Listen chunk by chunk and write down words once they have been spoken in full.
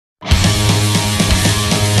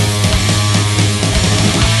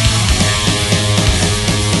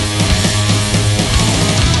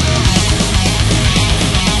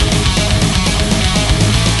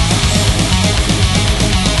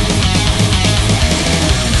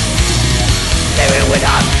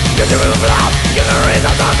the room below, give the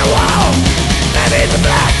reasons on the wall. Maybe it's a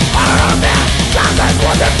black, or a man, sometimes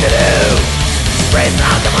what them to do. Praise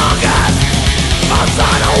not among us,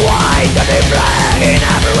 outside or white, that they flag in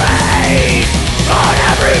every way, on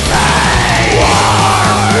every face.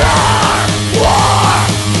 War, war, war,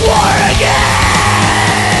 war again.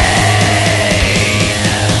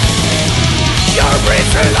 Your breath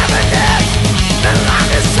through life and death, the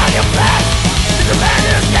land is on your back. The man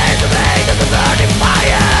is days of hate and the burning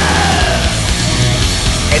fire.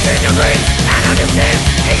 It's in your dreams and on your skin.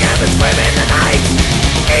 He can be screaming in the night.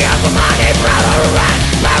 He has the money, brother, and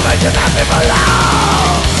ravage and nothing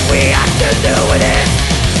below. We have to do with it.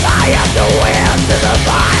 I have to win to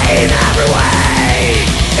survive in every way.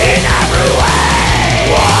 In every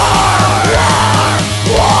way. War, war,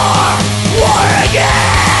 war, war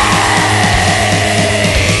again.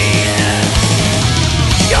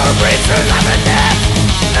 Your breath through life and death,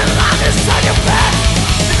 and life is on your back.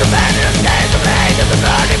 The man is days of hate and the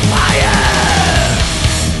burning fire.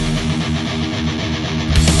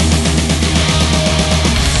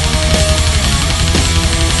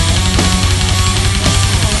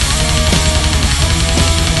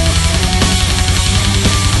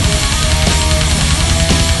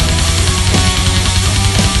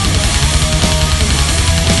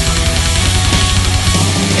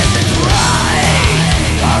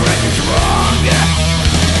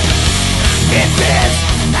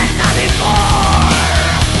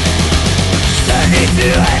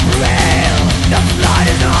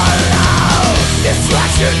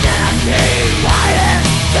 Destruction and violence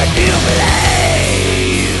that you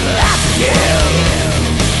believe. That's you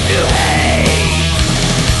to hate.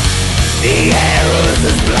 The air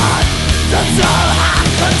oozes blood, the soul has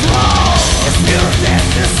control. Its pure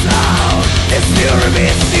death is sound, its pure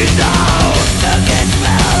beats you know. The gates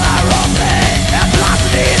smell are open, and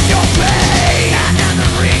blasted is your pain. And in the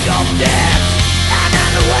ring of death, and in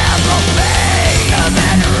the wells of pain, the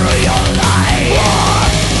men rule your life. War,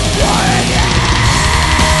 war again.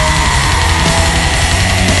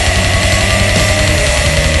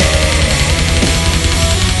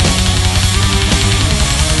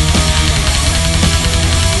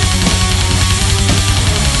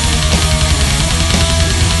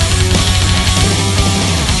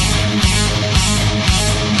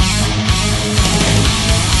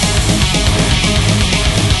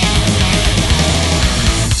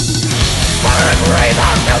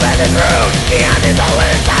 It's rude, the end is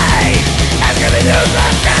always pain. And give me news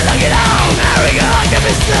left and look it out. There we go, give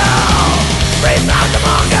me snow. Praise not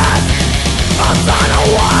among us, on sun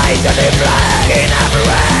or white, and they flag in every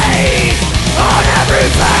race.